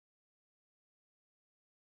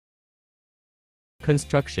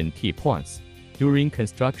Construction key points. During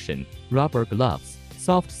construction, rubber gloves,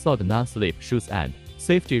 soft-soled non-slip shoes and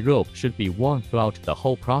safety rope should be worn throughout the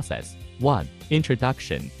whole process. 1.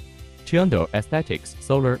 Introduction. Hyundai Aesthetics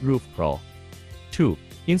Solar Roof Pro. 2.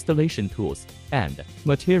 Installation tools and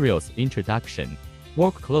materials introduction.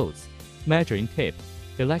 Work clothes, measuring tape,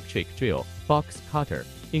 electric drill, box cutter,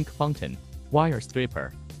 ink fountain, wire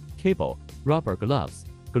stripper, cable, rubber gloves,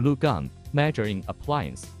 glue gun, measuring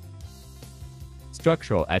appliance.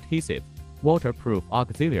 Structural adhesive, waterproof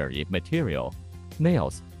auxiliary material,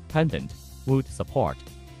 nails, pendant, wood support,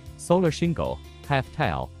 solar shingle, half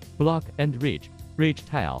tile, block and ridge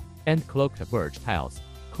tile, and cloaked verge tiles.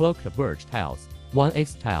 Cloaked verge tiles,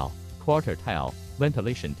 1/8 tile, quarter tile,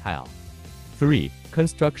 ventilation tile. 3.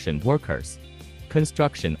 Construction workers.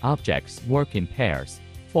 Construction objects work in pairs.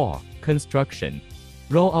 4. Construction.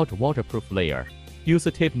 Roll out waterproof layer. Use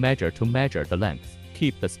a tape measure to measure the length.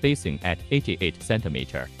 Keep the spacing at 88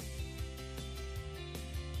 cm.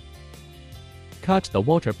 Cut the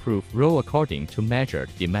waterproof roll according to measured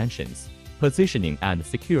dimensions. Positioning and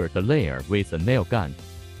secure the layer with a nail gun.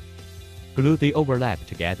 Glue the overlap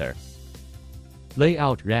together. Lay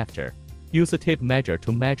out rafter. Use a tape measure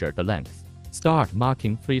to measure the length. Start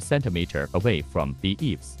marking 3 cm away from the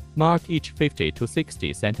eaves. Mark each 50 to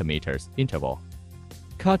 60 cm interval.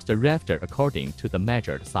 Cut the rafter according to the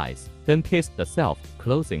measured size. Then paste the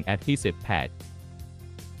self-closing adhesive pad.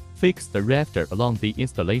 Fix the rafter along the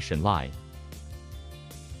installation line.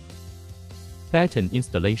 Batten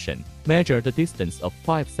installation. Measure the distance of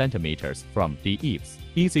 5 cm from the eaves.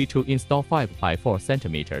 Easy to install 5 by 4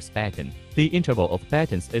 cm batten. The interval of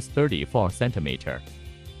battens is 34 cm.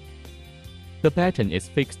 The batten is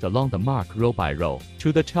fixed along the mark row by row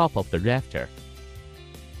to the top of the rafter.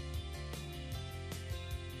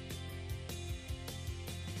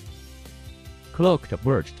 Cloaked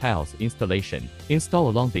verge tiles installation. Install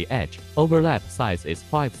along the edge. Overlap size is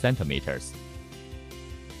 5 cm.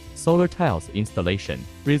 Solar tiles installation.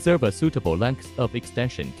 Reserve a suitable length of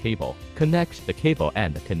extension cable. Connect the cable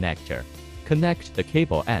and connector. Connect the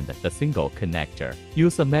cable and the single connector.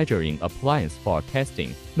 Use a measuring appliance for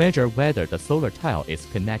testing. Measure whether the solar tile is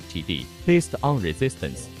connected. Based on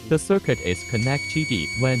resistance, the circuit is connected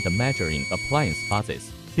when the measuring appliance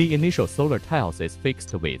buzzes. The initial solar tiles is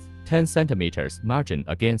fixed with 10 cm margin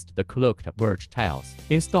against the cloaked verge tiles.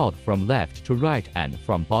 Installed from left to right and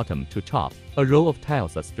from bottom to top. A row of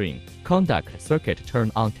tiles a string. Conduct circuit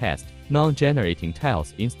turn-on test. Non-generating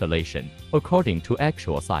tiles installation. According to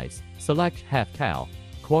actual size, select half tile,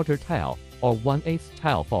 quarter tile, or 1/8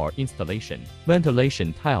 tile for installation.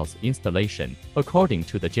 Ventilation tiles installation. According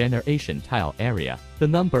to the generation tile area, the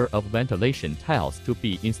number of ventilation tiles to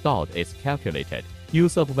be installed is calculated.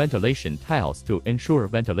 Use of ventilation tiles to ensure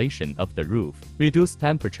ventilation of the roof, reduce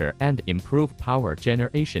temperature and improve power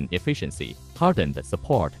generation efficiency. Hardened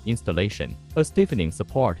support installation. A stiffening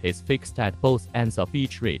support is fixed at both ends of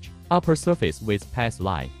each ridge. Upper surface with pass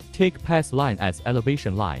line. Take pass line as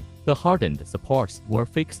elevation line. The hardened supports were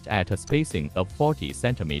fixed at a spacing of 40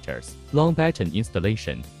 cm. Long batten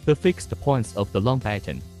installation. The fixed points of the long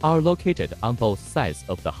batten are located on both sides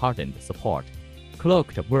of the hardened support.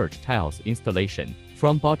 Cloaked verge tiles installation.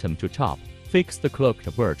 From bottom to top, fix the cloaked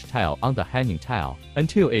verge tile on the hanging tile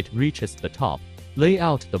until it reaches the top. Lay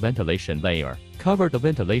out the ventilation layer. Cover the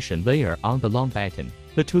ventilation layer on the long batten.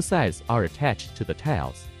 The two sides are attached to the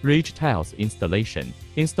tiles. Ridge tiles installation.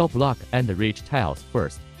 Install block and ridge tiles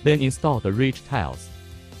first, then install the ridge tiles.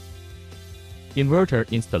 Inverter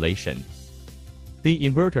installation. The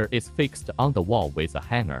inverter is fixed on the wall with a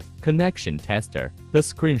hanger. Connection tester. The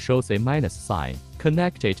screen shows a minus sign.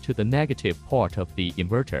 Connect it to the negative port of the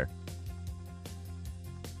inverter.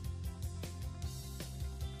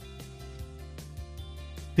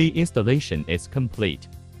 The installation is complete.